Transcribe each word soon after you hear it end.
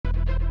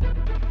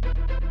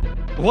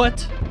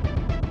What?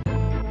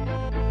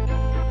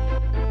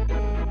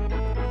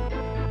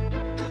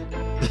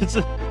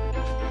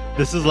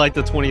 This is like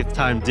the 20th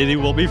time. Diddy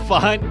will be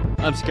fine.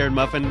 I'm scared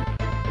Muffin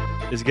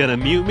is gonna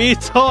mute me,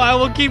 so I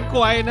will keep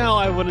quiet now.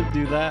 I wouldn't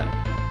do that.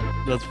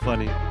 That's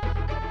funny.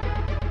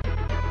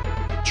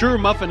 True,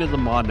 Muffin is a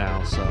mod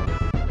now, so.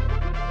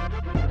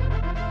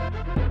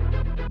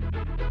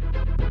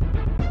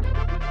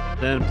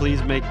 Then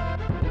please make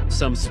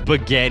some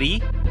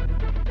spaghetti.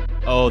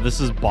 Oh,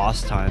 this is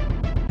boss time.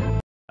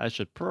 I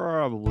should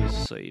probably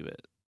save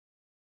it.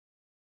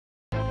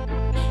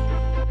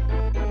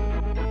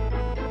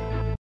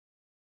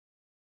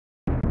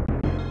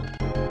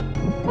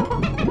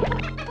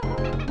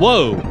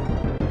 Whoa!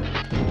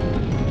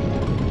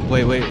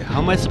 Wait,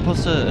 how am I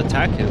supposed to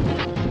attack him?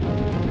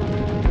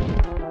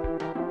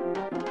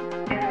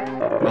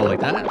 Oh, like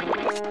that?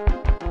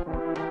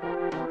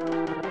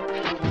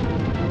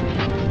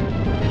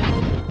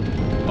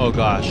 Oh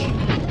gosh.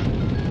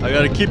 I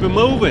gotta keep it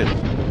moving.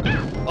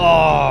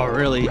 Oh,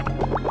 really?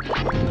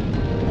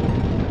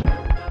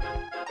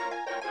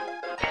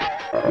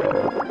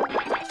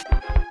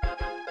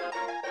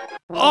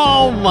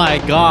 Oh my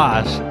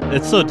gosh.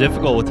 It's so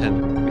difficult with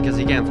him because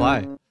he can't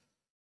fly.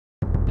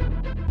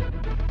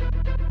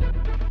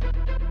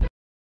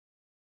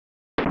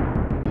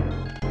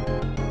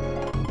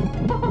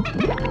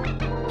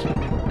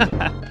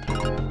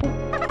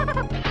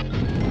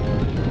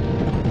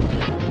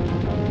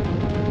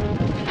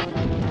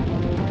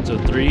 So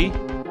 3,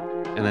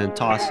 and then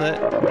toss it,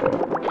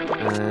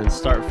 and then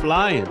start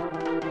flying.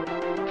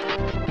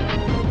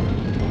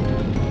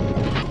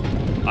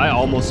 I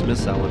almost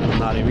missed that one, I'm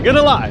not even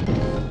gonna lie.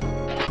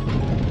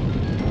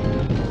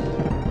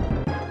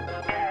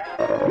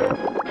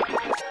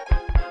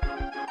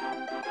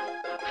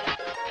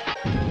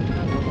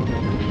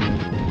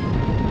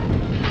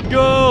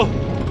 Go!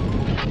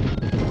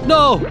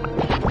 No!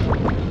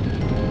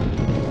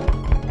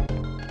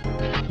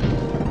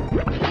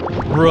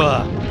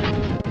 Bruh.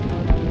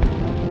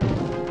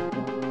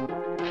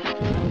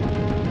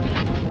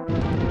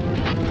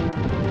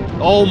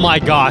 Oh my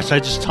gosh, I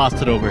just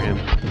tossed it over him.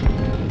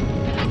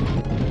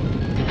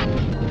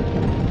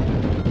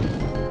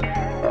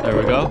 There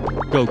we go.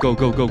 Go, go,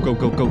 go, go, go,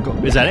 go, go, go.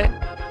 Is that it?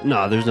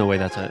 No, there's no way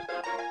that's it.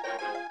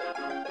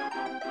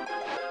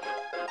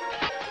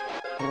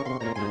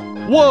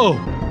 Whoa!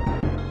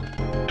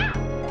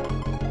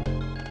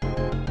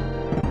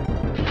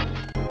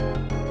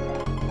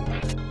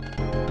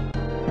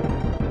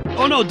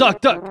 Oh no, duck,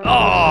 duck!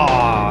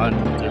 Oh,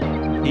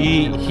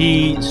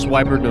 he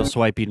swiper no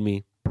swiping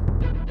me.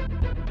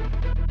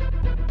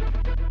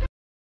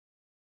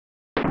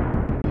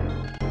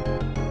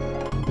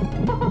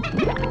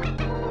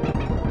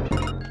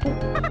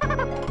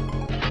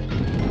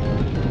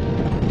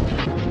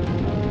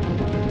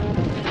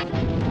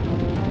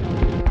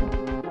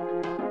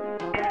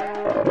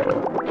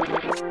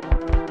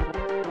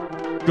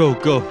 Go,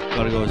 go.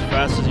 Gotta go as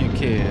fast as you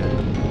can.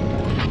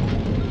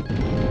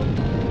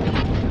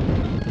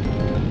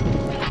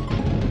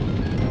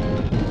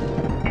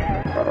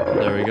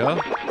 There we go.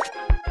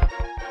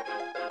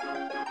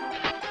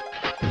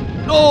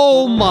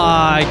 Oh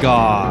my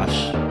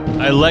gosh.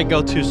 I let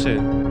go too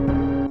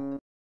soon.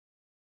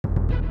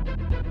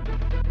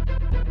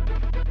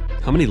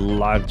 How many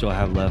lives do I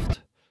have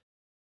left?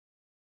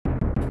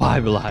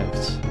 5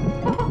 lives.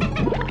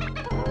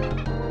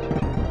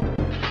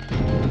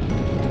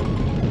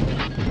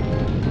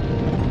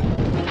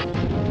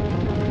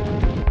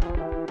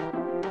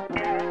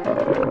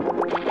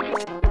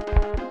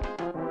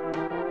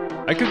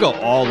 I could go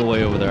all the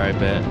way over there, I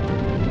bet.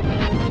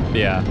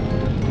 Yeah.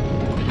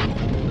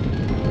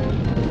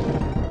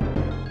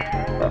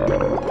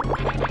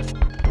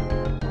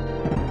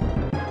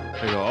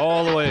 I go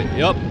all the way.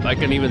 Yup, I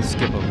can even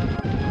skip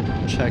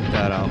them. Check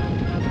that out.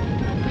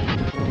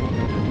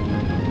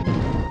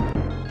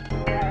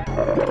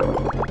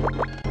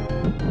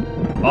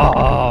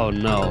 Oh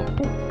no.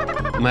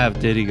 I'm gonna have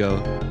Diddy go.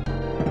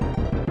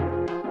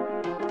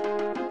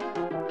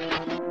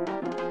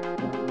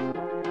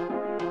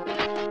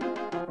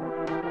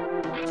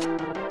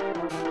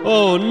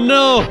 Oh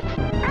no!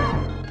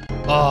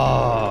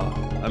 Oh,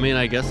 I mean,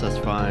 I guess that's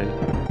fine.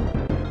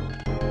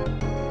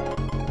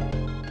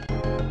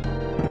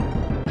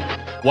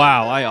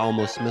 Wow, I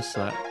almost missed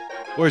that.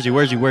 Where's he?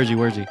 Where's he? Where's he?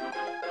 Where's he?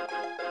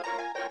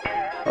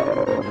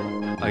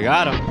 I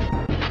got him.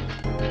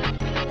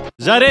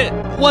 Is that it?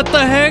 What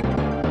the heck?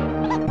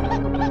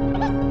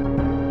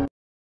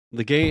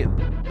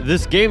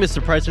 This game is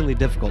surprisingly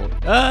difficult.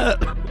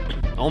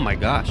 Oh my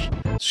gosh.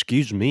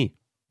 Excuse me.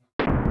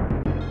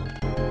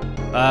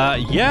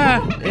 Yeah,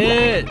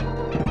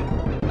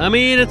 I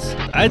mean,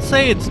 I'd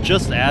say it's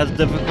just as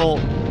difficult.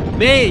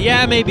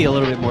 Maybe a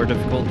little bit more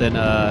difficult than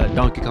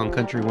Donkey Kong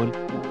Country 1.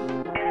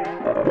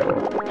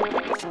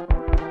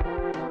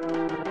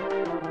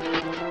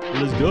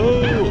 Let's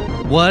go.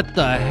 What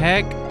the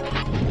heck?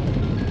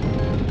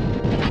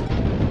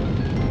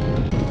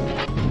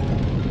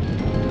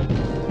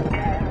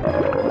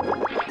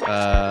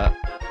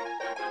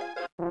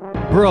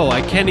 Bro,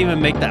 I can't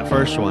even make that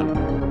first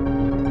one.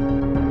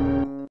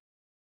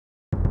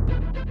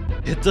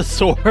 It's a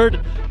sword?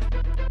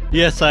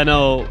 Yes, I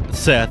know,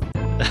 Seth.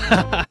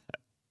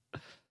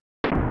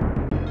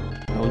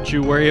 Don't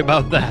you worry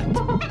about that.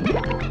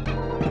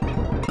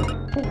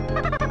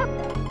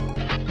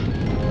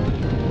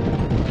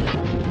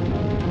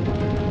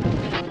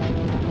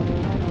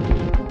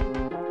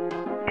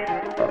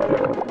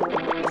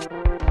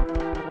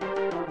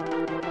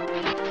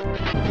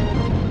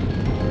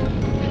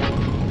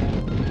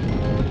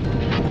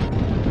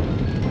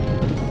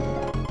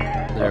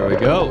 There we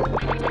go.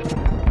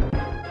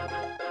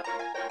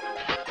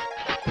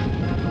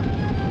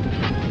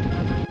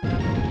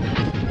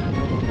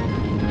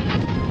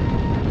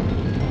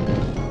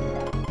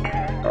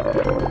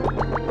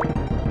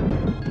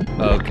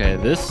 Okay,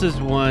 this is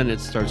when it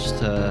starts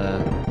to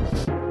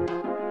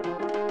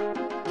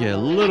get a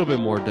little bit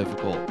more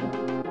difficult.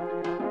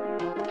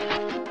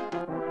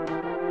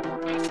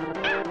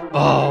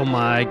 Oh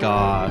my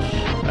gosh,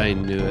 I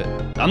knew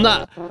it. I'm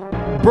not...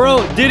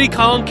 Bro, Diddy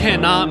Kong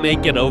cannot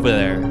make it over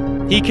there.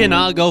 He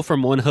cannot go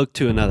from one hook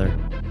to another.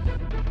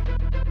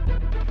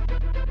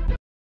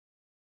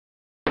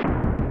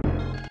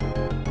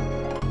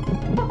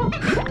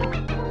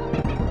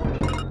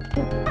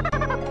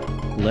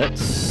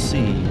 Let's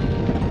see.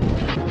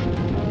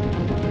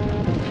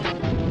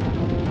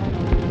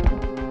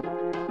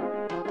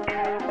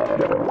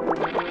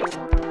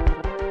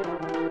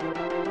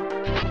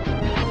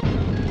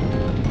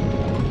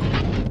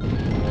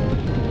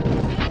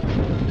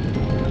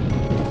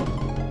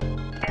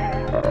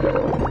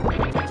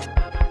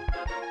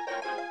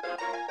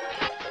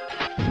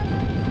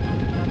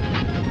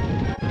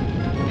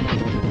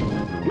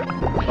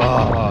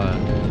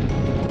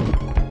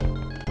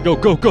 Go,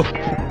 go, go!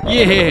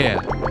 Yeah!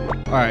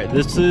 Alright,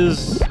 this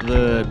is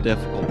the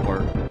difficult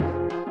part.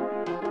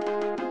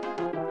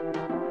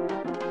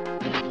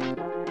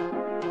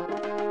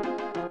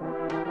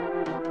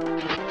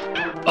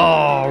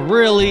 Oh,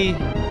 really?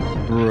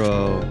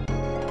 Bro.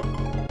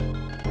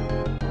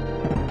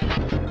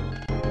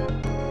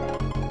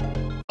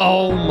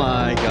 Oh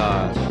my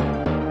gosh.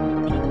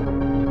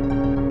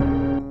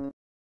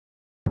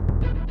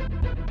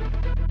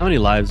 How many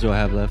lives do I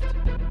have left?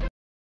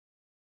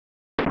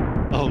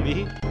 Oh,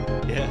 me?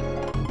 Yeah.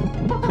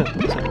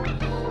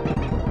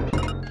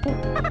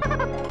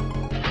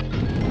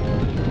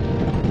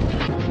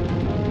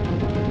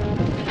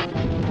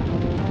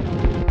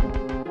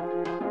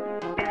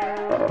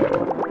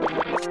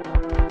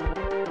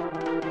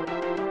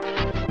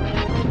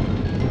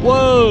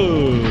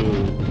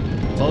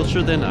 Whoa!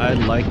 Closer than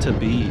I'd like to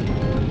be.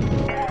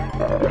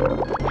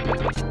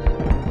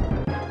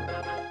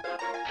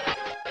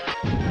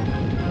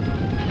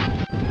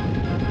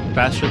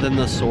 Faster than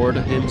the sword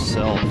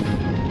himself.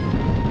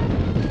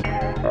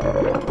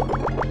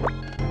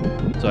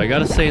 So I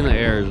gotta stay in the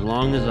air as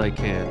long as I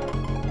can.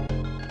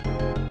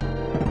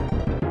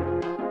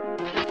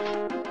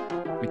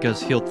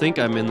 Because he'll think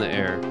I'm in the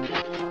air.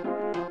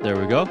 There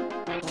we go.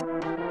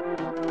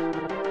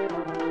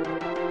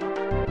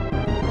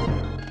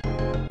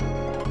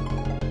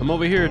 I'm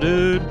over here,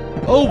 dude.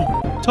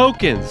 Oh,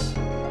 tokens.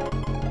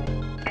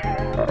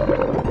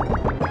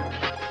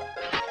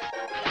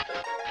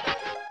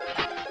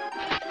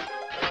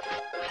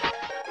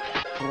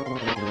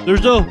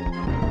 There's no...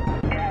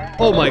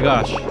 Oh my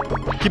gosh.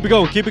 Keep it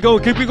going, keep it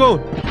going, keep it going.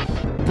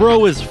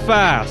 Bro is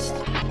fast.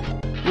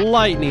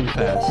 Lightning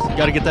fast.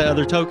 Gotta get that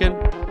other token.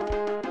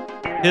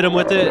 Hit him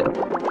with it.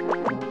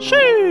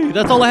 Shee!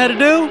 That's all I had to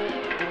do?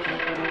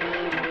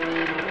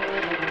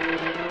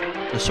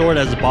 The sword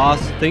as a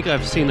boss. Think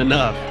I've seen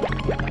enough.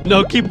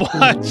 No, keep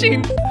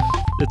watching.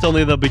 It's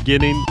only the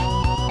beginning.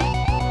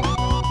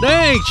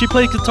 Dang, she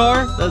played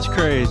guitar? That's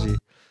crazy.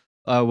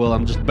 Well,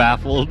 I'm just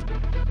baffled.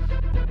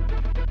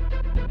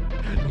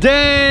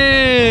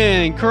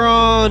 Dang,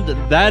 Kron,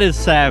 that is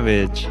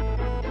savage. All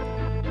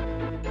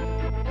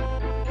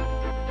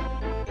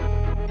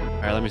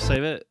right, let me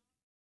save it.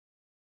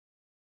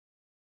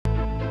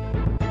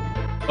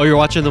 Oh, you're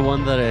watching the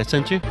one that I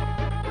sent you?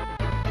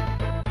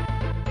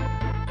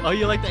 Oh,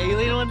 you like the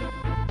alien one?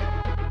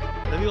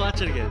 Let me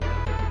watch it again.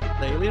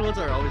 The alien ones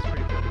are always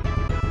pretty funny.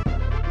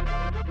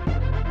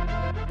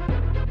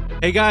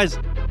 Hey guys,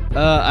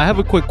 I have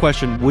a quick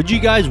question. Would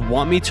you guys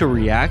want me to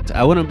react?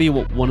 I wouldn't be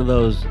one of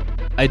those...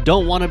 I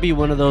don't want to be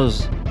one of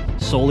those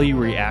solely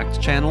react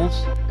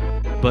channels,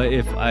 but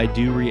if I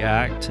do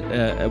react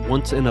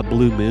once in a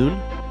blue moon,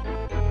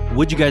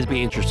 would you guys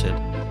be interested?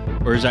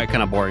 Or is that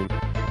kind of boring?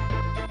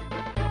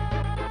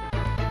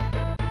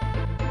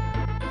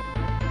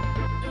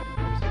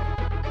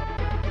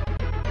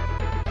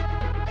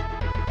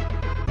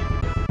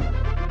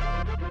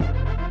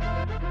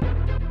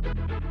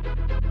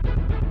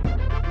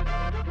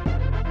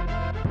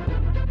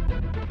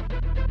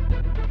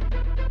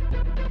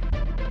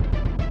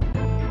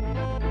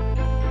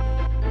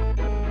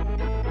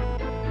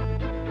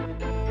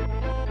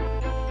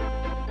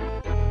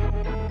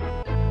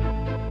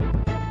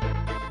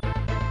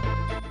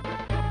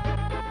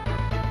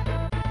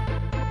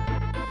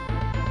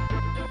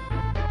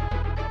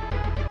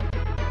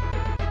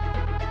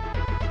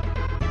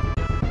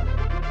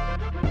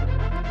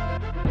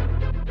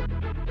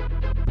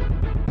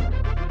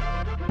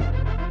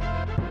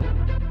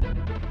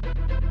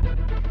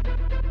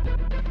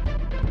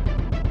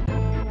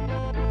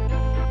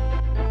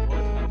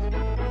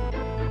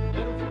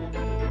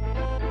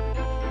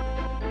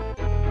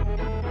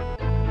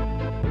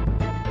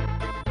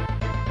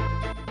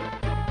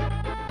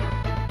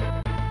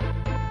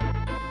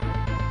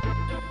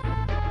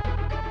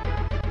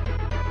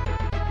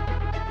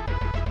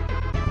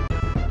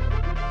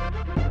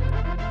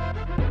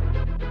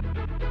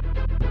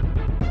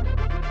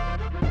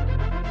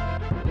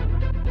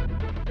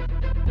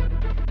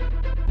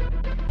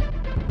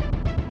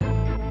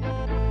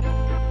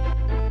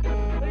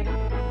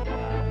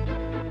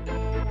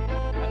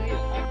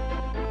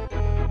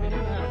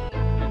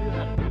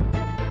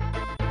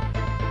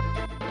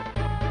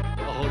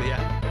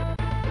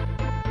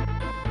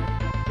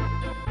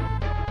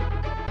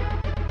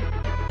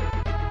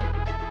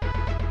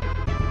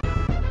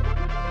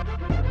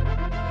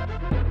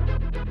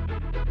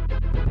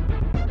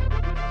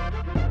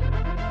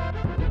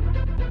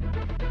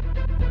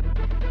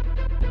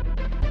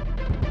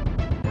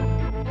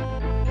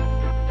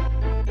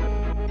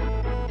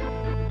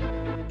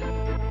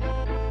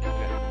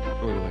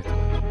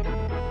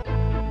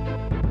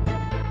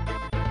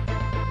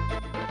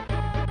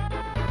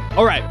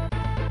 All right.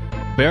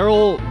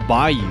 Barrel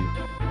Bayou.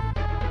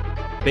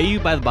 Bayou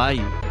by the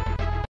Bayou.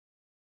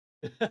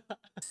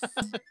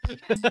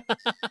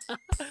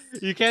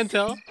 You can't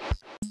tell?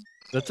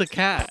 That's a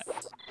cat.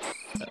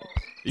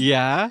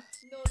 Yeah?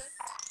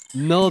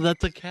 No,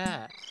 that's a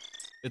cat.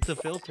 It's a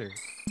filter.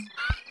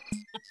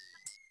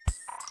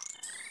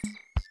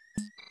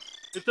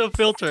 It's a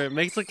filter. It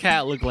makes a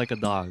cat look like a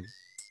dog.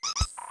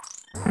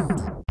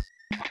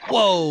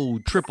 Whoa,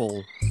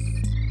 triple.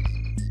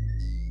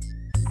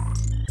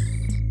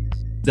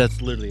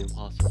 That's literally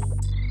impossible.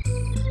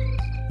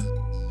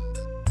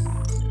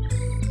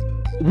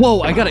 Whoa,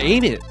 I gotta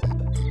aim it.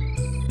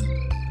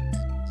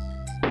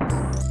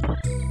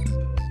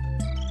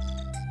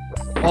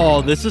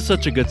 Oh, this is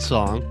such a good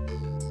song.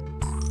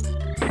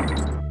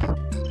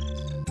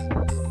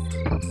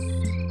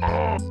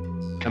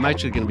 I'm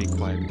actually gonna be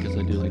quiet because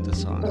I do like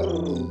this song.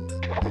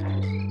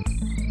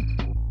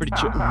 Pretty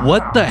chill.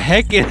 What the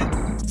heck is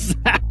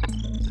that?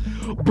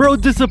 Bro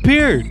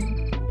disappeared.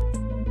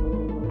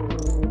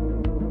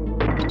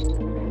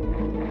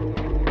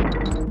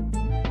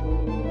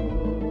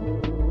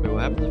 Wait,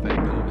 what happens if I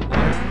go over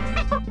there?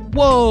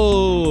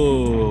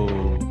 Whoa!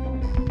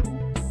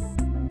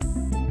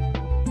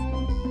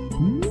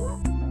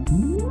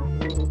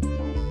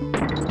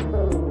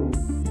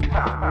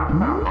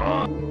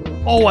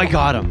 Oh, I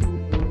got him.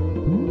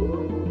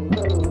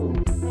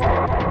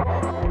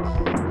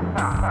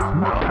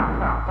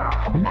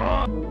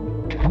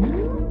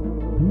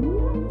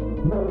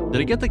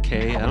 Did I get the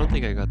K? I don't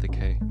think I got the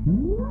K.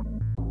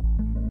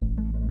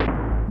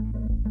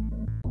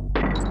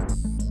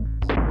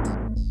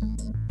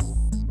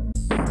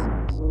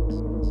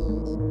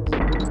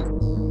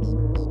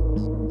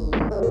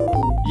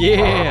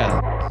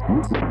 Yeah!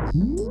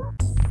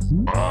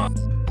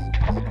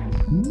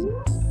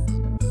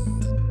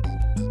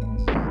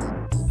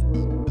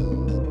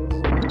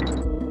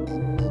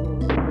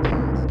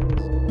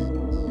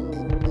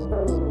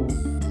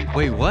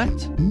 Wait, what?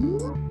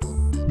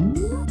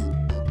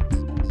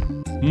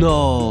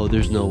 No,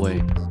 there's no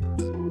way.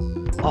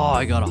 Oh,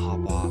 I gotta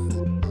hop off.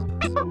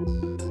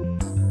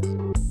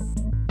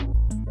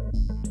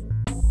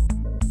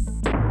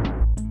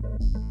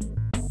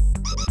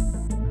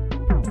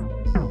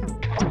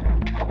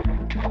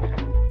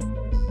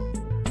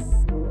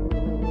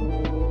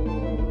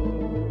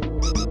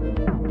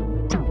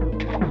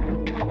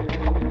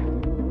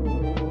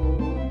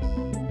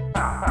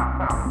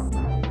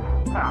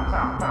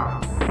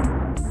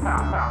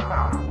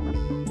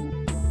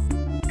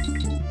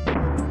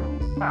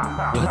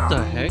 What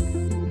the heck?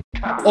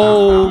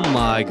 Oh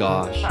my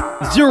gosh.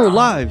 0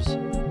 lives.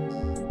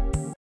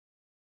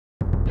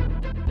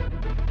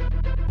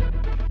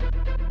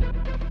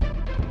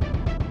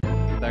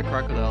 That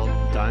crocodile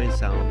dying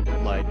sound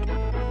like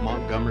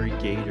Montgomery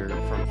Gator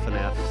from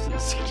FNAF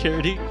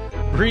Security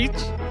Breach.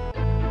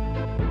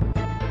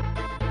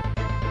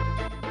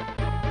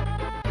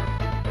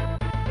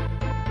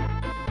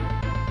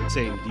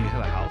 Saying, do you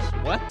have a house?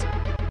 What?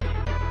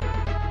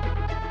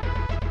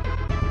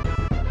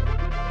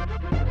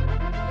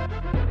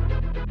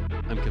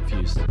 I'm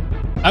confused.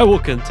 I will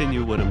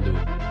continue what I'm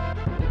doing.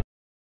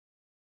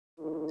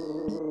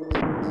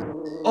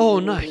 Oh,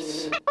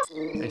 nice.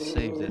 I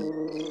saved it.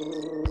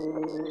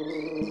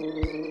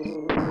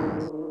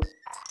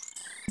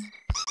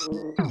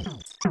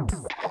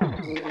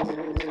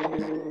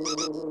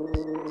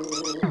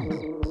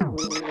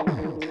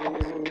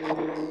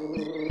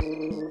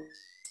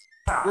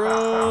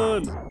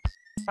 Run!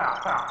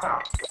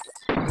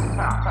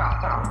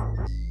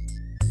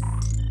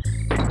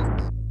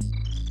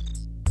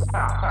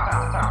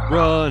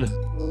 Run!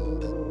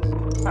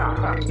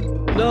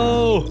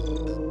 No!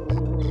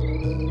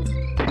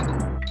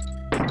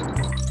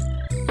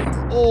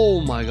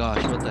 Oh my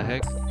gosh, what the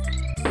heck?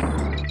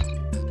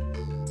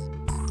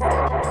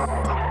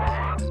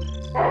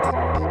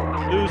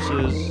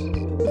 Deuces.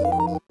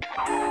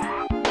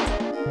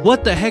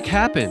 What the heck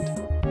happened?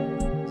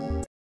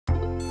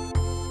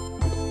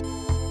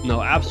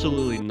 No,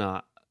 absolutely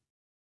not.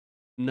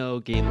 No,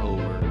 game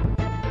over.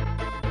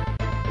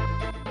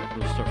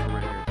 We'll start from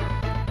right here.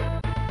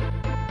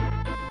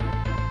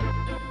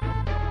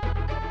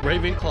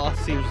 Ravenclaw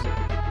seems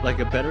like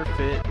a better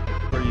fit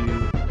for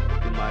you,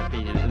 in my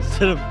opinion,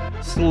 instead of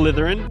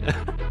Slytherin.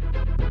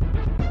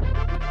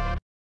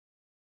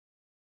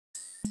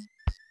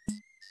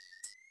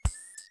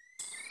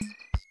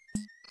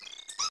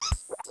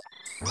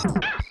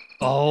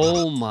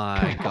 Oh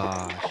my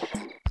gosh.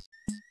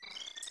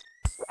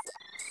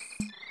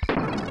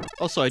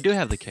 Also, I do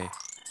have the K.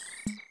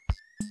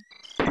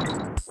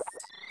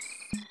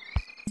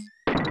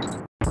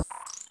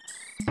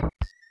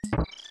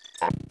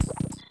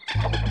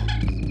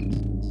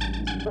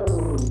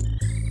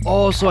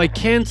 Oh, so I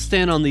can't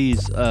stand on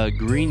these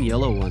green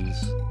yellow ones.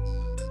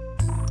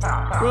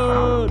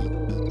 Run!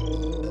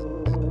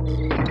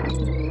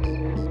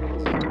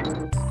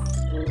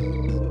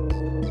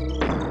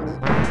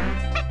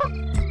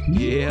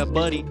 Yeah,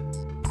 buddy.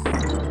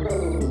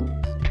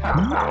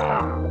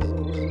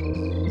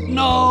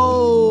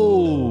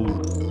 No!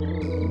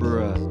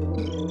 Bruh.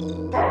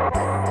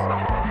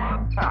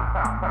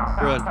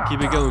 Run.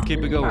 Keep it going.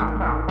 Keep it going.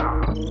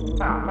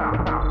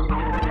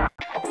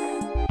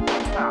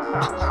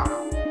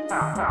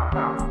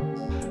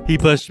 He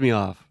pushed me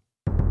off.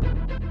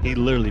 He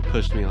literally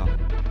pushed me off.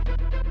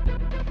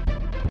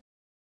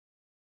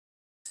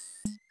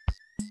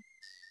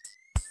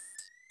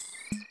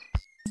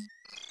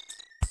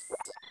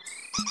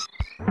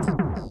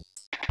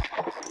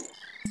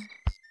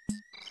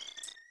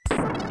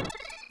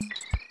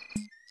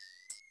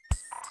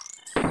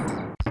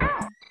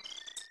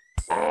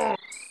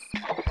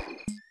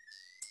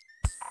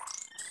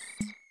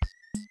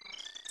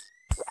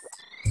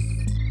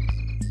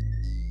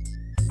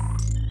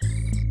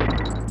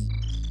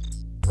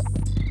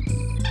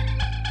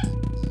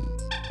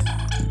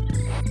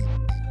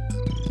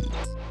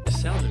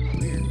 Sounded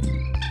weird.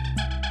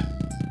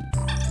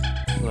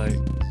 Like,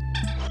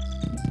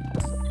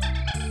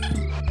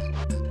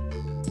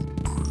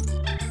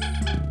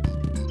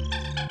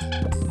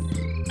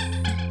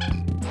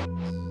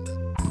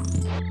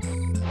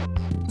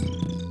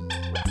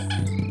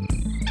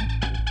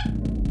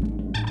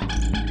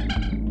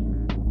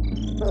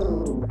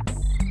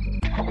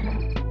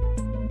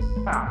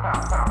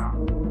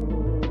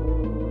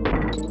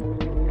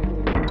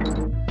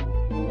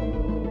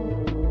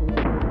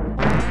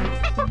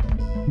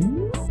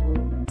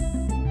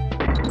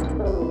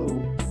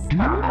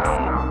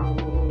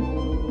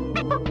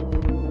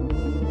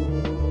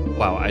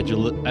 wow,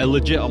 I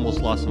legit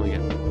almost lost him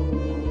again.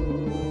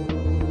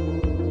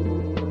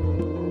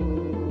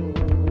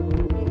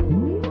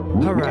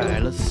 All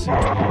right, let's see.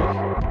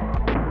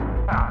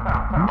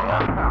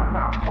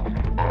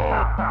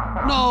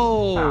 No!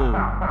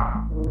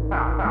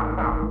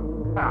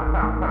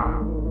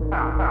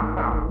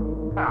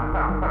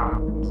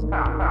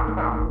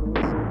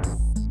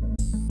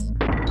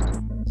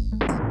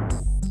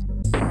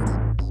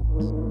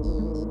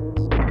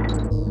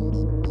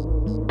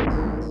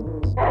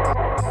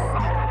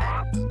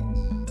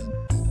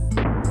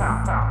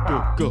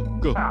 Go,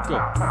 go, go.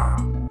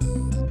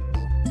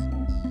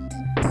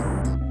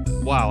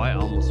 Wow, I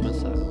almost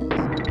missed that.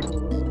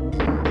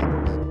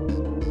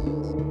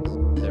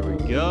 There we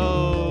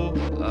go.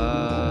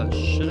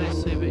 Should I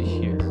save it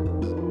here?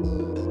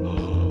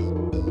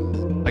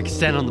 I can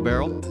stand on the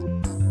barrel.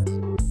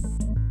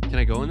 Can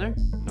I go in there?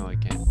 No, I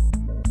can't.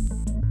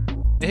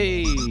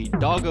 Hey,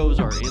 doggos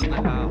are in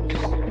the house.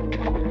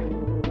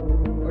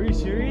 Are you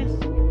serious?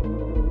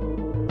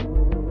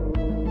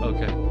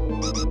 Okay.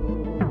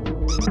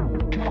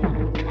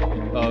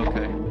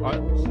 Okay.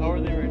 How are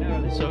they right now?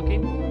 Are they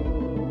soaking?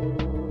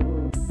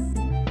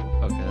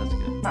 Okay, that's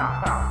good.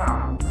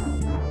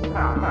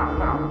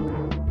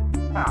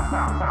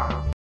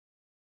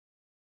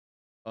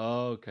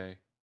 Okay.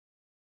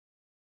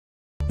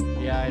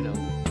 Yeah, I know.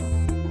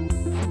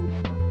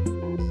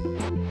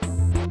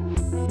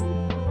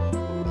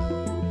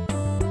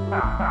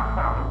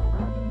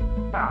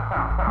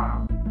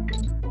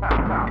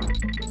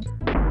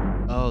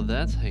 Oh,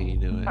 that's how you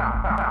do it.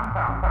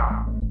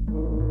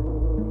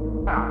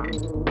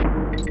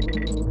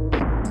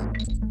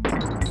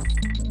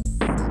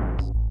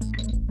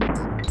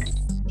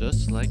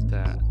 Just like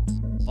that.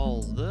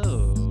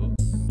 Although...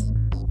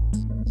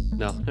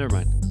 No, never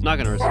mind. Not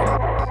gonna risk it.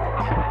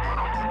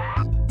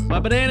 My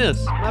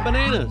bananas! My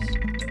bananas!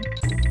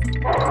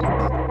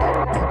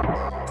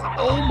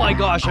 Oh my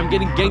gosh, I'm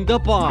getting ganged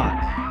up on!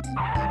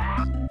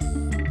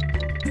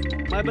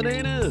 My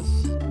bananas!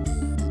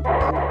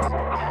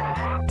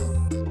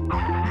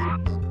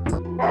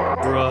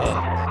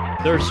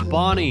 Bruh. They're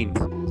spawning.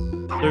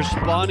 They're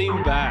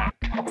spawning back.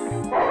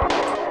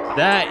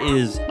 That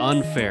is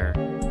unfair.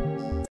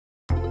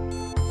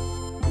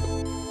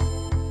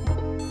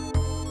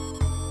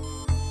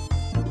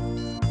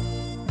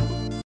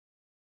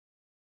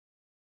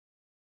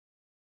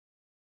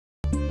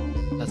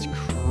 That's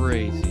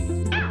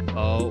crazy.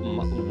 Oh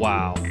my,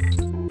 wow.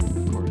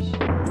 Of course.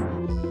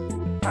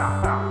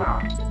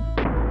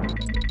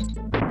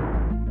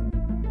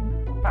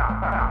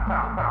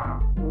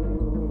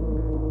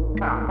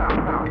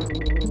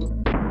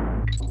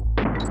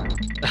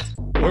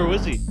 Where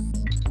was he?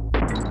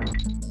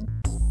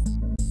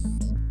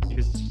 He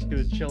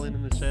was chilling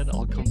in the shed,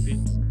 all comfy.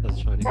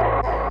 That's funny.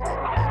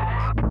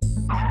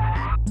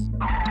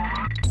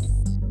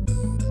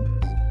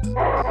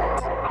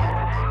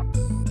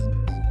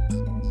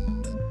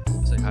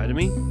 Say hi to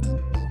me?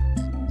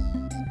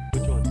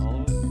 Which one?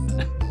 All of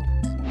them?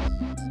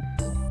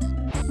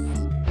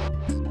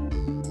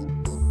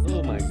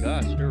 Oh my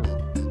gosh, you're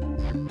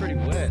pretty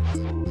wet,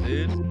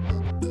 dude.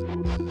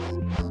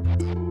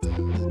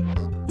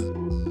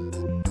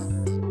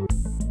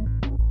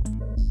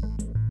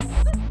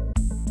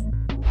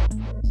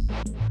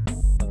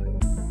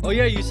 Oh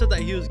yeah, you said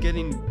that he was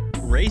getting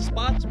gray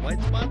spots,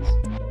 white spots?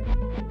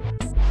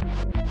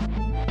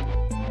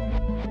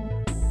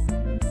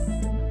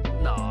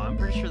 No, I'm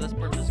pretty sure that's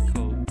part of his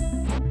coat.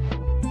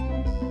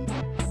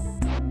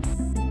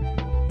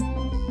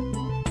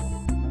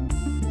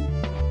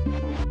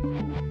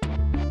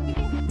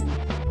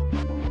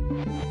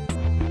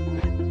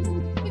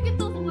 You get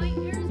those white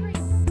hairs right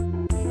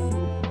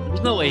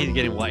There's no way he's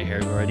getting white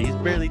hair already. He's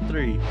barely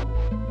 3.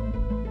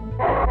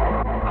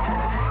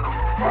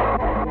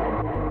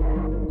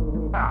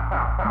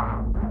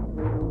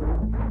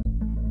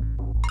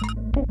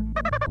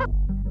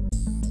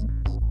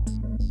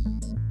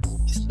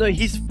 No,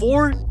 he's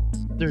 4?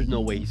 There's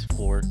no way he's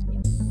 4.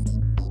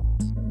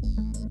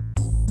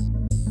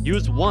 He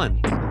was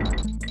 1.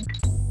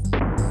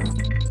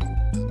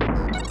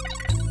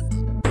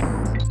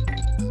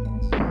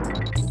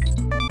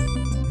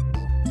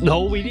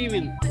 No, we didn't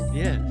even.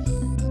 Yes.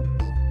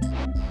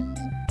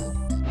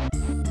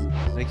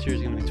 Next year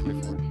is gonna be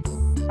 24.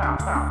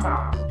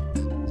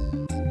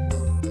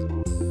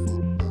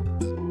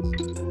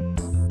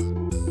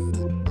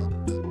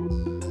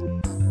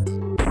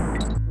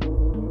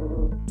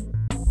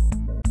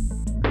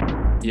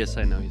 Yes,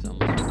 I know he's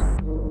almost.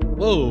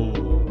 Whoa.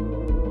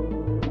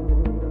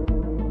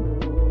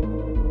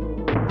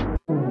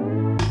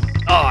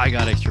 Oh, I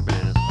got extra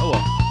bananas. Oh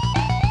well.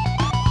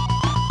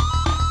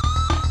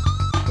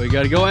 Well, you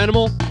gotta go,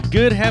 animal.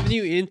 Good having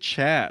you in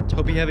chat.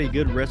 Hope you have a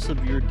good rest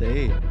of your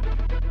day.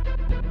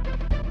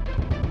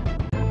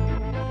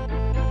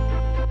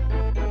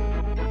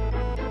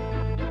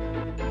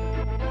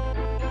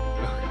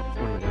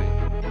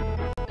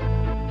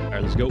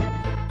 Alright, let's go.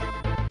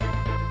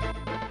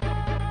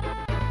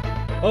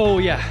 Oh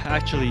yeah,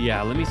 actually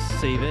yeah, let me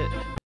save it.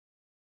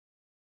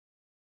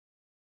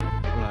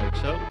 Like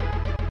so.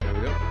 There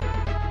we go.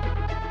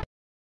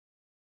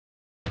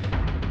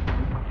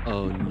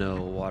 Oh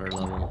no, water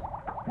level.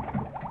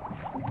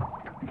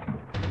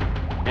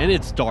 And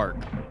it's dark.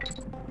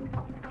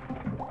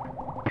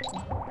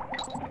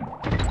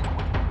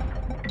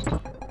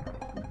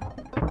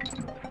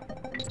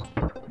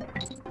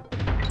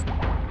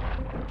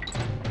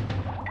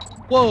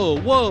 Whoa,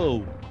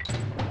 whoa!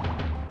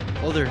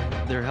 Oh,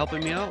 they're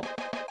helping me out?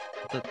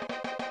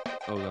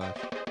 Oh gosh.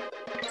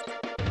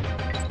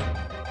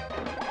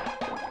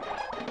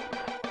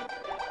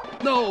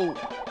 No!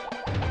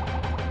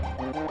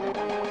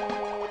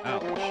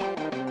 Ouch.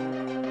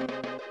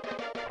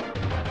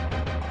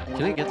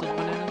 Can I get those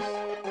bananas?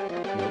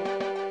 Nope.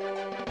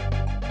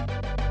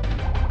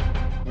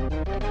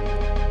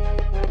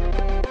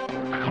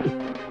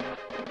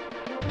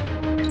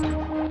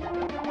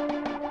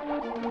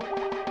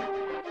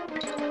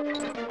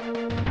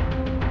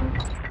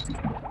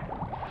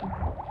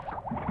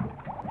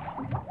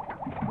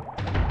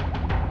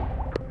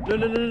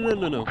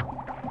 No.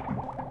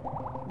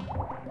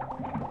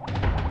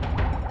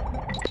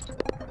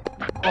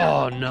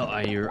 Oh no,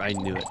 I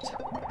knew it.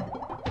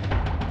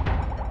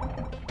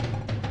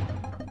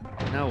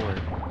 Now where?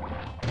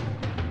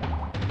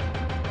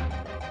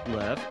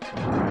 Left.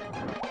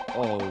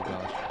 Oh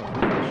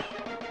gosh.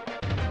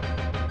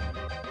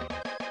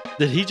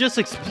 Did he just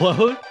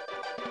explode?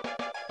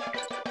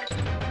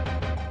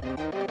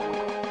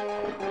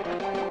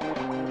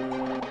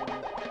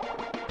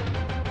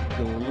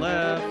 Going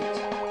left.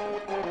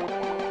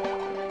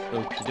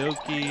 Okie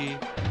dokie.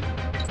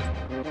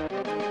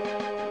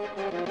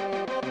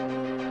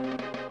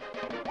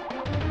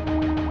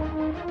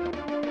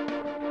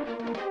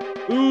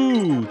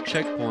 Ooh,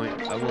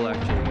 checkpoint. I will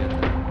actually get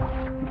that.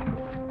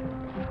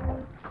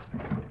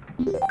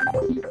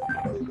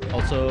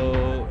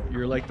 Also,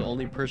 you're like the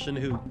only person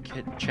who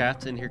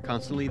chats in here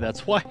constantly.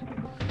 That's why.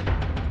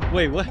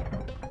 Wait, what?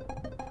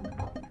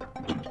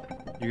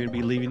 You're gonna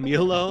be leaving me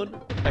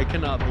alone? I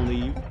cannot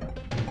believe.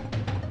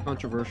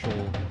 Controversial.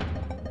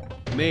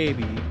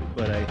 Maybe,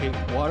 but I hate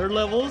water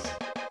levels.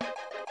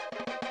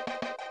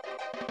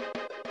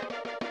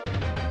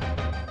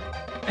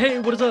 Hey,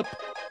 what is up?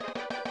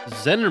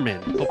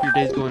 Zenderman, hope your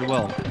day's going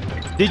well.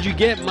 Did you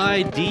get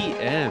my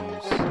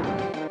DMs?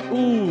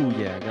 Ooh,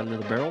 yeah, I got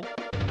another barrel.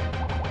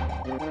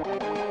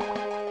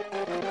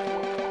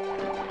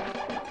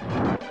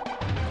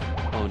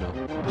 Oh no,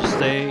 just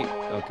stay.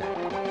 Okay.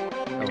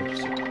 That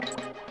works.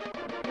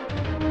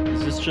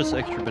 Is this just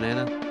extra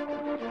banana? Do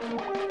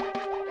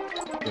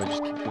I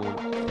just keep going?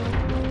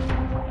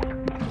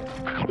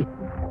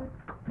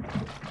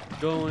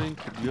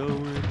 Keep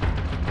going.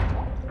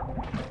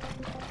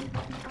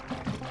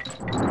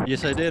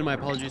 Yes, I did. My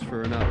apologies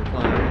for not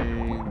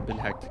replying. Been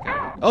hectic.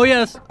 Oh,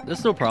 yes.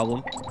 That's no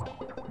problem.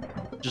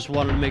 Just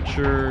wanted to make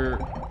sure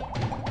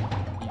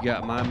you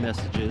got my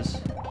messages.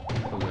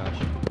 Oh,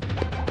 gosh.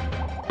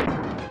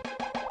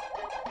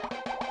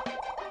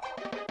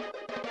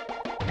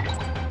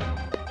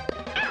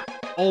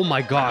 Oh,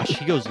 my gosh.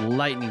 He goes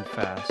lightning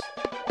fast.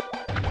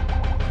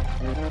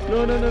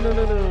 No.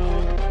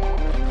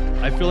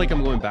 I feel like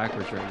I'm going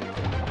backwards right now.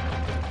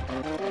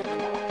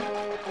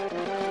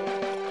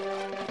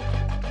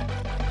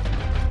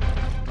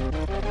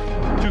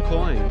 2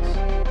 coins.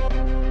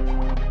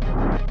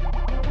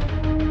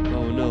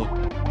 Oh no.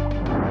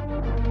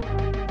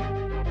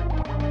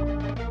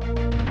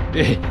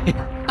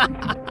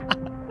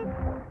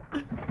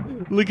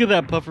 Look at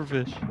that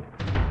pufferfish.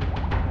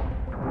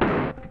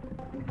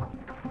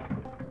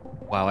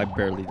 Wow, I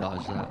barely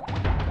dodged that.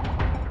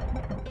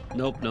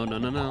 Nope, no.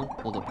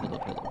 Hold up.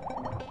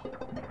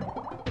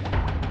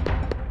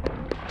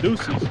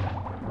 Deuces.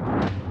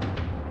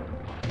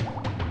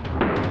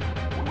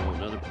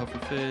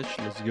 fish.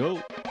 Let's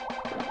go.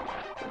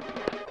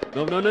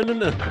 No, no, no, no,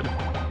 no.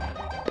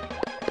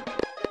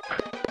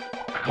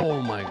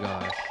 Oh my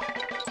gosh.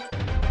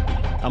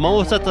 I'm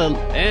almost at the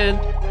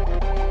end.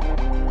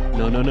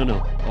 No, no, no,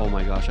 no. Oh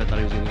my gosh, I thought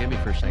he was gonna get me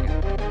for a second.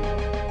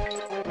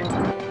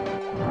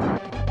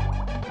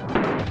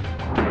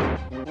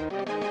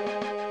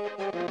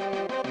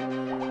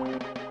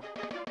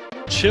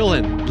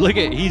 Chilling. Look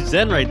at, he's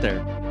zen right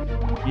there.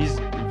 He's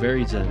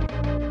very zen.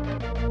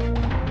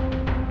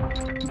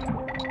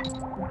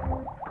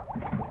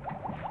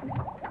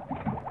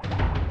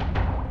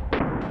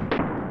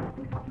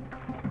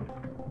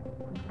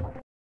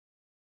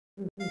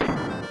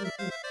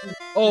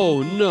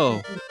 Oh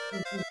no.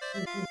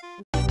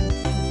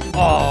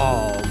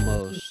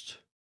 Almost.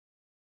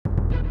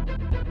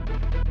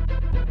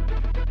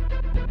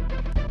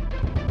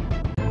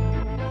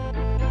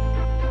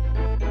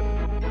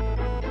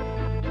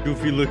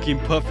 Goofy looking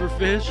puffer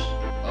fish.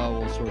 Oh,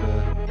 well, sort of.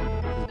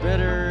 Is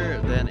better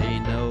than a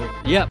no.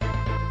 Yep.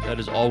 That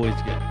is always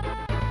good.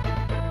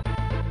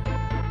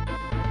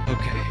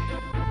 Okay.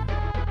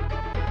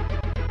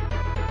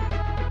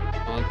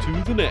 On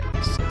to the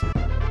next.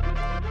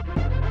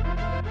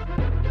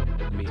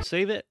 Let me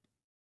save it.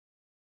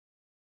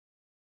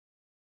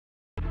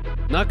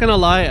 Not gonna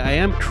lie, I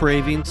am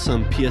craving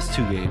some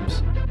PS2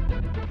 games.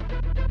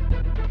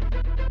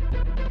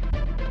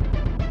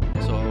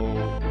 So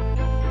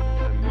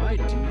I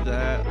might do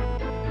that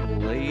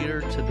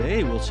later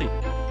today. We'll see.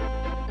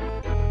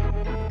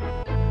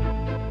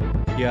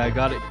 Yeah, I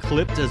got it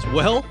clipped as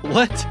well.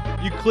 What?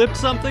 You clipped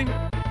something?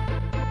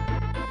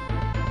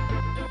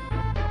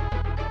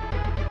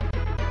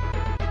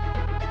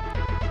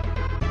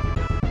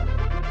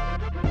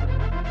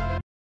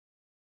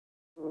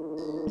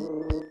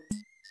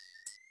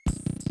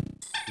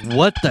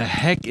 What the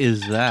heck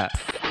is that?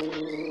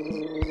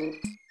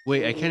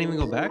 Wait, I can't even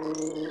go back?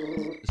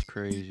 It's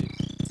crazy.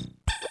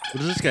 What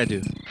does this guy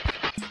do?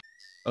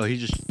 Oh, he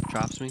just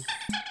chops me?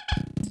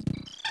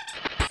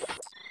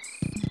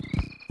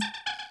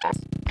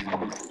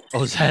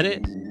 Oh, is that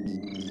it?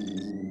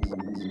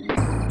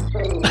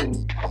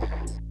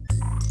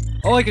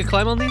 Oh, I could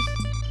climb on these?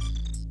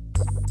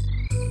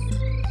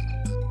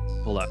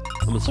 Hold up.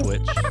 I'm gonna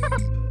switch.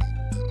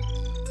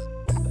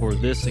 For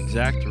this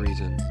exact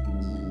reason.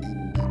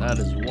 That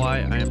is why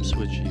I am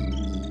switching.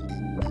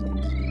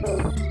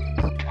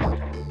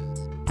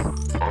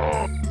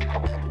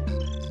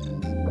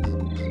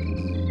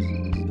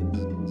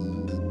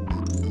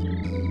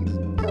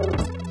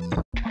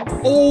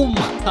 Oh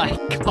my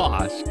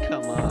gosh,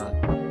 come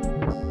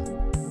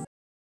on.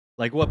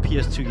 Like what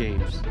PS2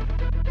 games?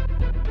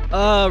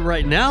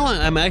 Right now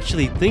I'm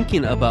actually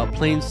thinking about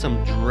playing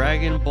some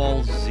Dragon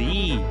Ball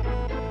Z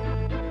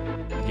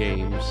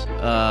games.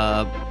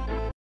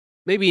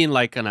 Maybe in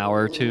like an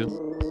hour or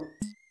two.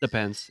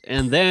 Depends.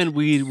 And then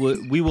we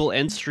will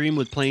end stream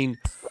with playing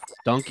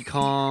Donkey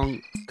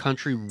Kong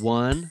Country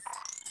 1,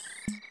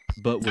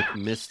 but with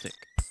Mystic.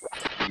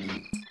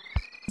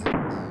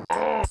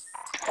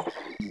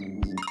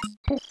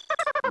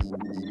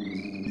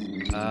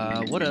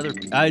 What other?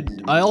 I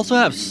also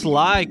have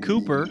Sly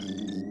Cooper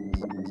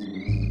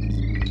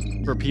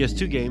for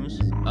PS2 games.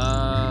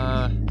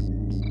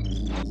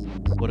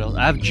 What else?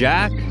 I have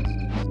Jack.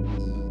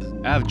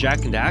 I have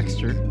Jack and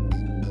Daxter.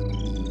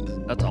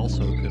 That's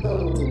also a good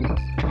one.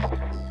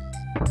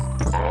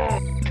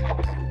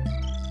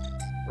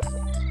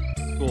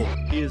 Cool.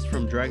 He is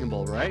from Dragon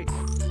Ball, right?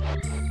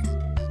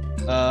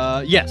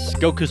 Yes.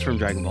 Goku's from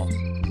Dragon Ball.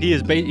 He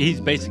is.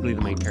 He's basically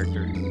the main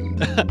character.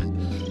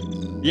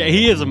 Yeah,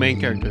 he is a main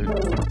character.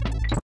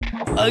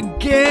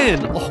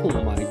 Again! Oh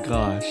my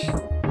gosh.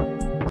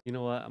 You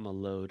know what? I'm gonna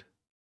load.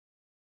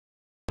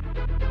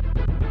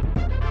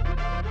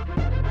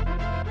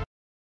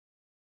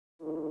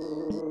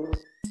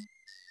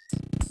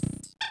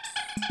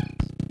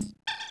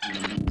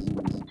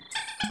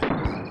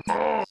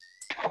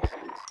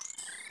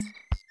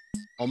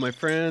 All my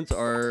friends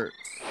are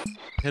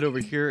head over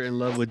here in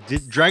love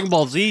with Dragon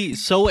Ball Z.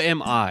 So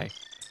am I.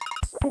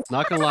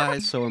 Not gonna lie,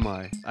 so am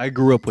I. I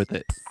grew up with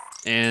it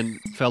and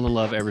fell in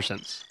love ever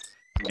since.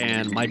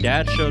 And my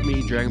dad showed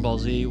me Dragon Ball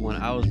Z when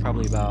I was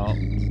probably about,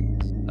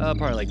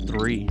 probably like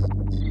 3.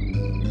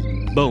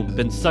 Boom,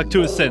 been stuck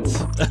to it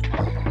since.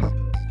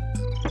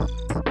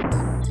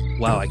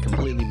 Wow, I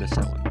completely missed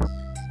that one.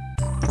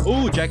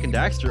 Oh, Jack and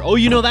Daxter. Oh,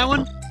 you know that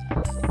one?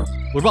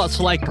 What about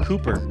Sly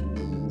Cooper?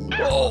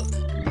 Whoa.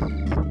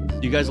 Do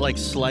you guys like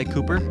Sly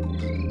Cooper?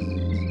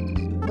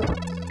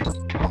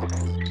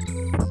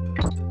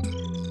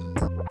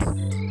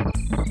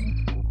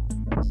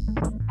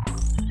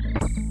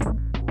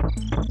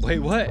 Wait,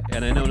 what?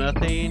 And I know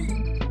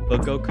nothing,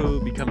 but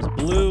Goku becomes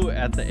blue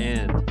at the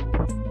end.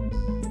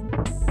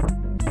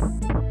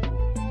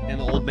 And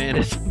the old man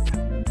is...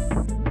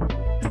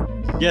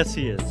 Yes,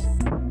 he is.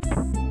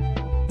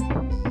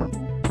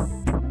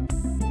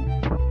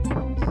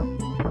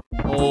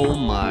 Oh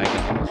my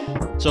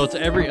gosh. So it's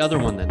every other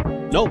one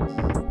then. Nope.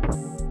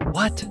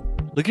 What?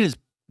 Look at his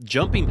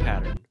jumping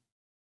pattern.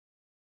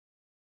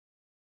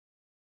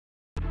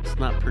 It's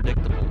not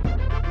predictable.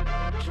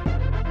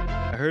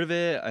 I heard of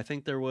it. I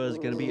think there was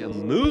gonna be a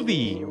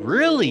movie.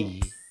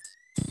 Really?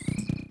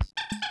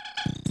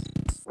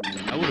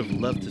 I would have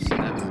loved to see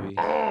that movie.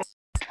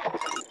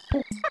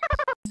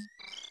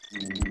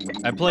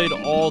 I played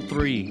all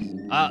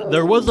 3.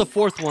 There was a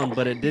 4th one,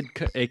 but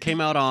it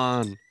came out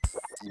on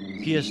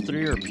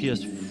PS3 or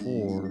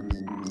PS4.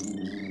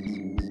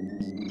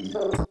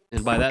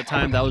 And by that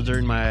time, that was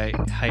during my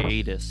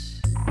hiatus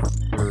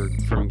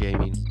from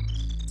gaming.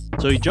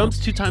 So he jumps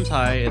 2 times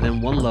high and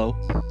then 1 low,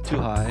 2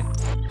 high.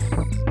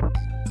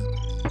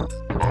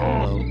 And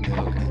 1 low.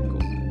 Okay, cool.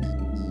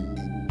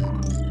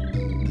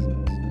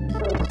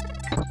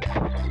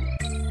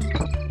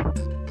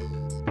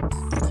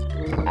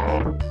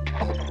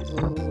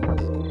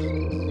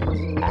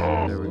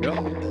 There we go.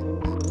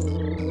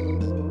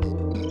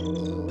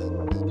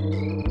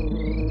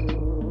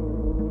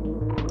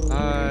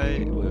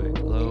 High, wait,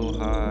 low,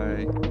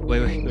 high.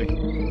 Wait.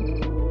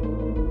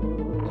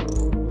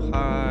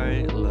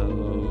 High,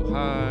 low,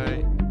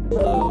 high,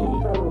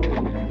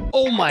 low.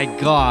 Oh my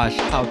gosh,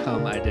 how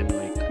come I didn't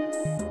make that?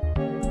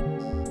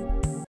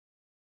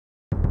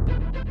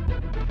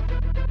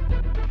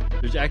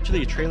 There's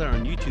actually a trailer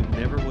on YouTube,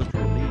 never was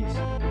released.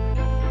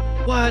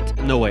 What?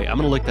 No way, I'm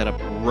gonna look that up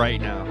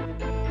right now.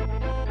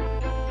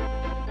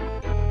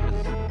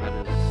 That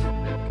is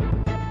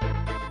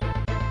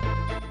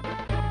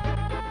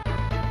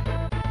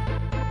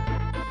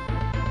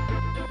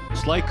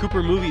sick. Sly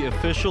Cooper movie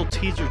official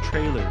teaser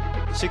trailer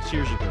 6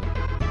 years ago.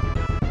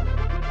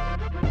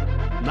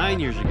 9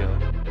 years ago.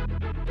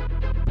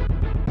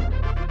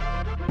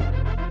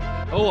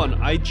 Oh, on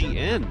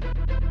IGN.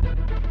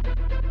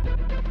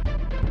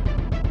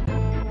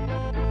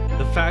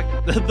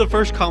 The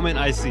first comment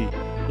I see,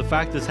 the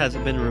fact this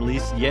hasn't been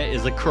released yet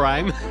is a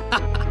crime.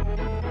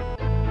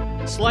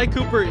 Sly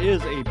Cooper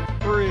is a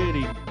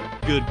pretty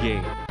good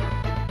game.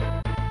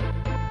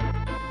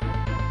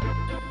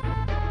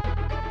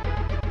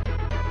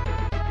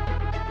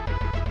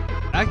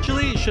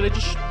 Actually, should I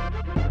just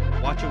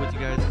watch it with you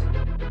guys?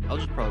 I'll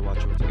just probably watch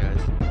it with you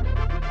guys.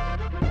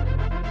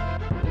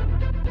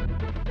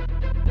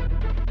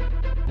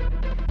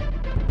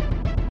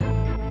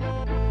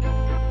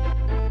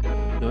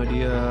 No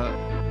idea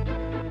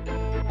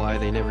why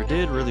they never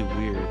did. Really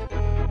weird.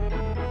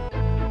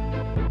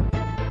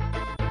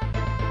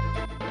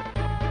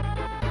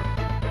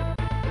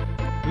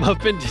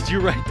 Muffin, did you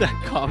write that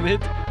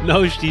comment?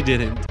 No, she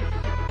didn't.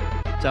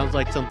 Sounds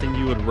like something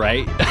you would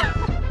write.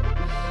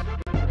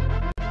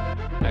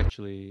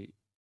 Actually,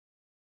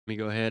 let me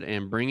go ahead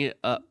and bring it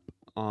up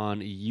on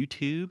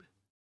YouTube.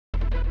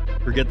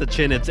 Forget the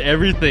chin, it's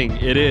everything.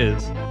 It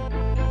is.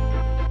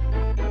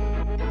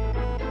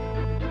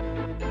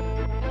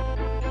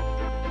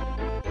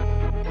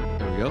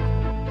 There we go.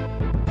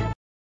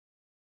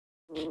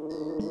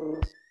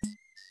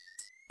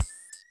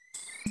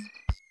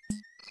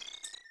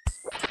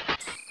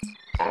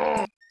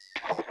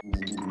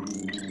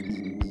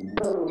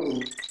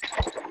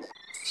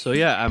 So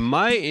yeah, I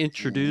might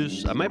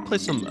play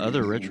some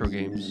other retro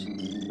games.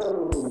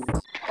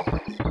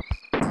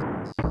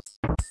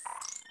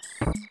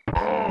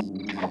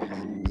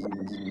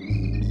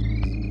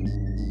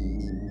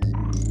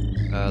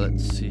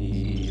 Let's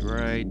see,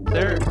 right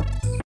there.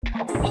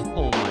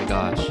 Oh my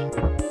gosh.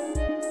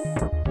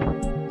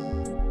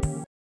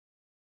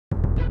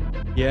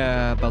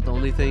 Yeah, about the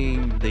only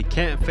thing they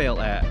can't fail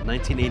at,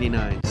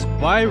 1989.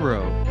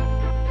 Spyro.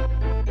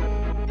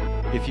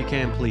 If you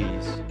can,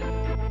 please.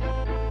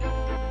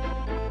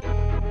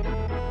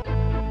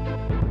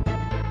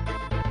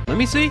 Let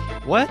me see.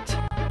 What?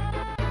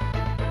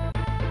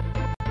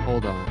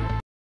 Hold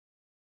on.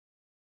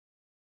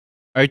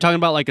 Are you talking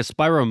about like a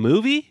Spyro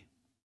movie?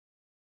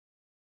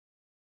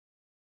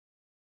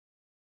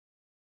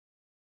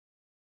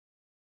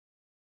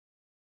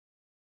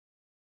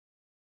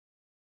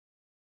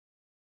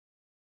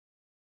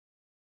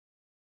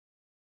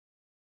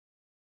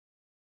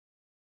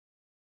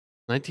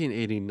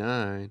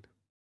 $1989.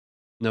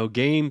 No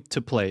game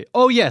to play.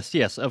 Oh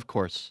yes, of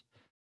course.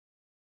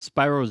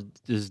 Spyro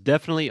is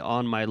definitely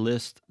on my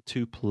list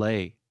to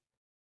play.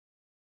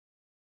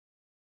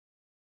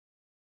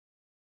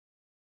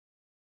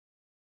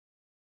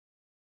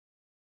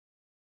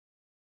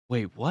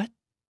 Wait, what?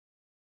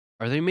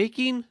 Are they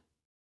making?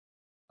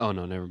 Oh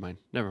no, never mind.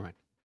 Never mind.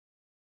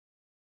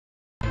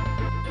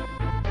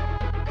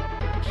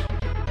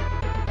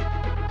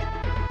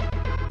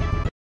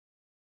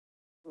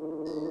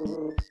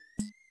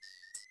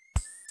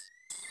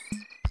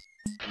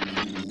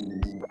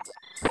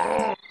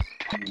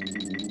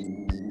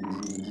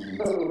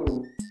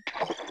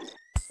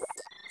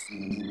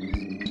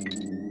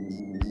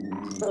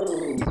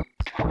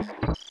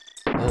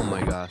 Oh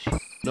my gosh.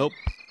 Nope.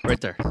 Right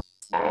there.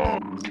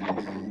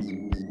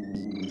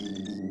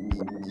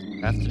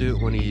 Have to do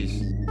it when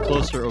he's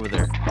closer over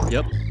there.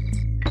 Yep.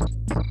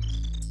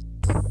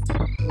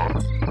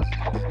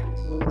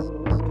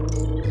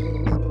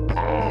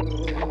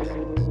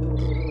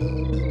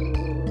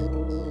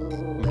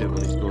 Do it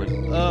when he's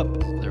going up.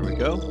 There we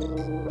go.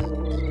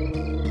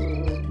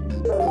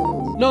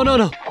 no,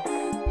 no, no.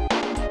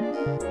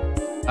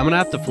 I'm gonna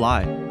have to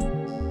fly.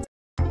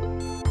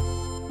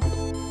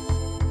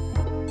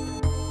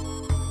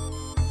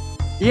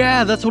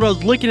 Yeah, that's what I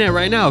was looking at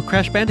right now.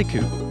 Crash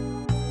Bandicoot.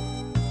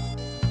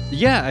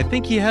 Yeah, I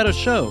think he had a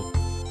show.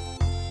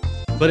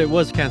 But it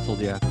was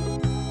canceled, yeah.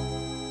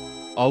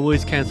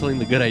 Always canceling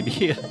the good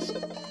ideas.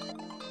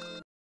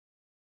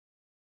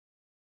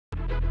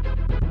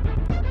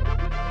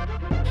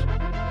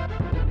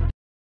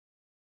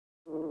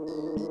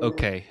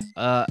 Okay,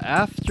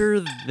 after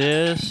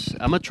this,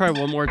 I'm gonna try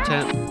one more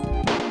attempt.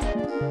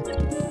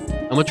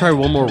 I'm gonna try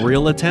one more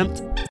real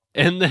attempt,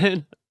 and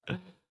then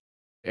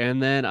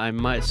I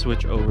might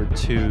switch over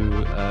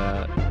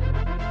to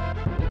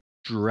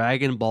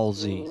Dragon Ball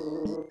Z.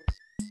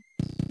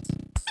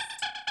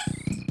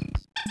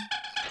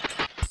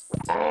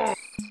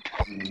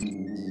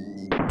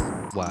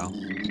 Wow.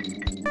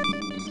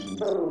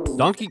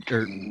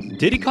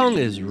 Diddy Kong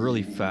is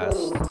really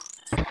fast.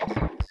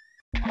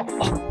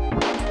 Oh.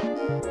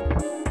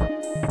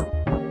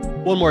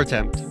 One more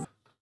attempt.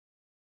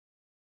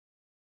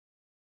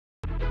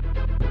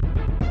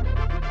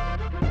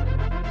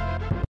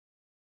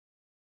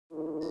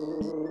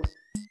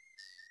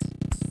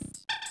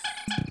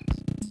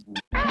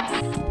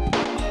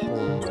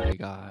 Oh my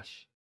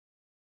gosh.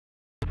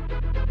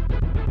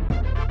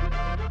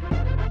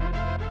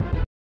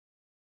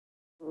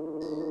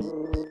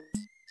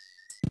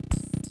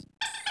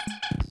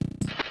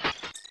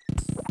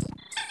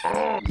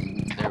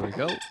 There we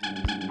go.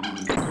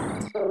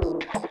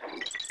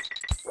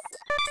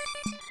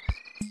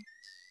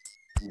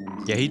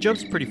 Yeah, he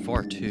jumps pretty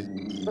far too.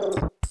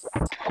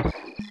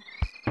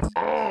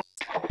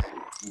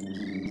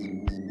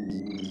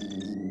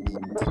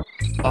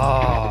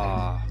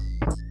 Ah.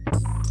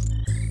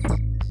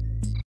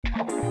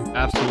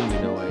 Absolutely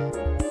no way.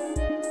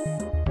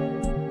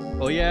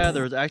 Oh yeah,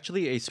 there was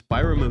actually a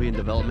Spyro movie in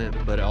development,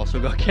 but it also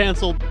got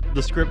canceled.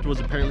 The script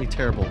was apparently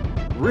terrible.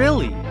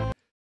 Really?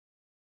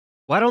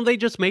 Why don't they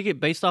just make it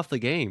based off the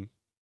game?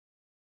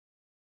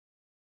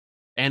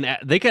 And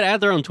they could add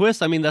their own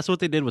twist. I mean, that's what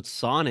they did with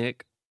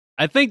Sonic.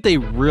 I think they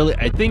really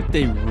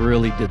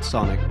did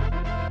Sonic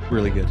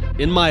really good,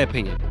 in my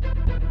opinion.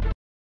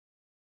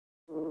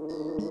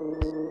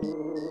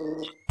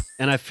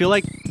 And I feel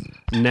like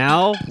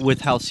now,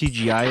 with how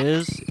CGI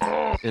is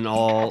and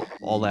all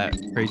that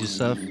crazy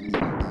stuff,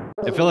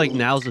 I feel like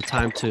now's the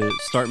time to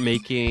start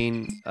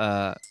making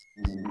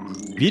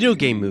video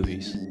game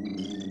movies.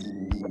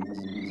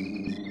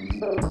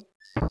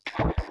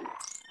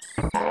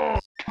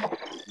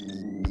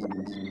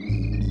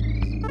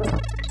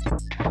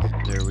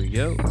 There we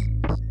go.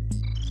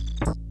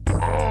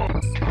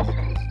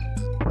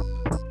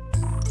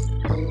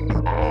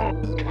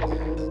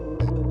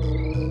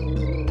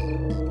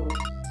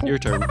 Your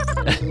turn.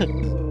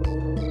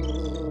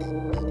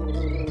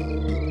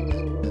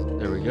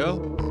 There we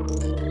go.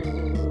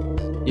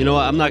 You know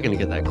what? I'm not gonna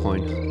get that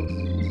coin.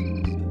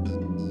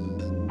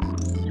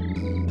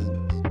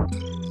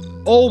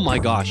 Oh my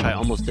gosh, I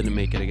almost didn't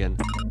make it again.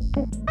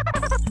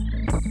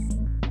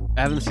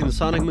 I haven't seen the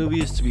Sonic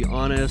movies, to be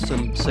honest.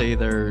 Some say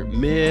they're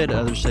mid,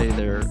 others say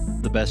they're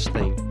the best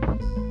thing.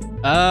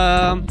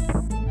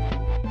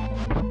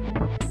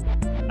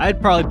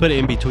 I'd probably put it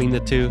in between the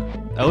two.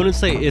 I wouldn't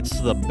say it's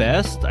the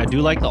best. I do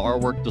like the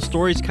artwork. The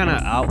story's kind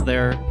of out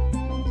there,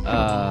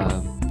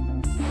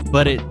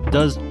 but it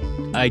does.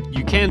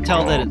 You can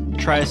tell that it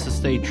tries to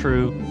stay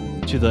true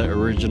to the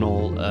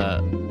original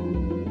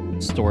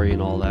story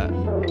and all that.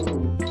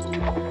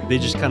 They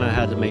just kind of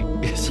had to make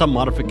some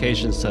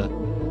modifications to,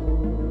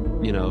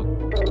 you know,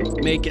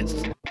 make it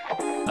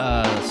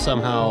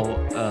somehow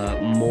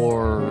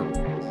more,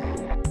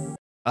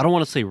 I don't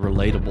want to say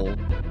relatable,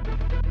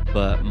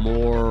 but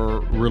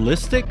more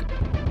realistic,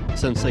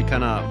 since they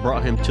kind of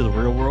brought him to the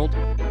real world.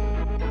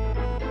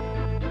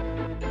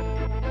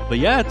 But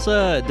yeah, it's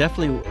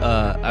definitely,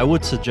 I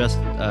would suggest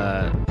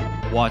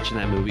watching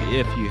that movie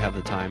if you have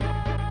the time,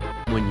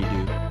 when you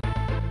do,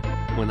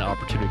 when the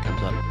opportunity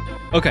comes up.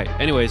 Okay,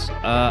 anyways,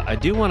 I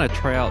do want to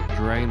try out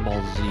Dragon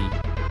Ball Z.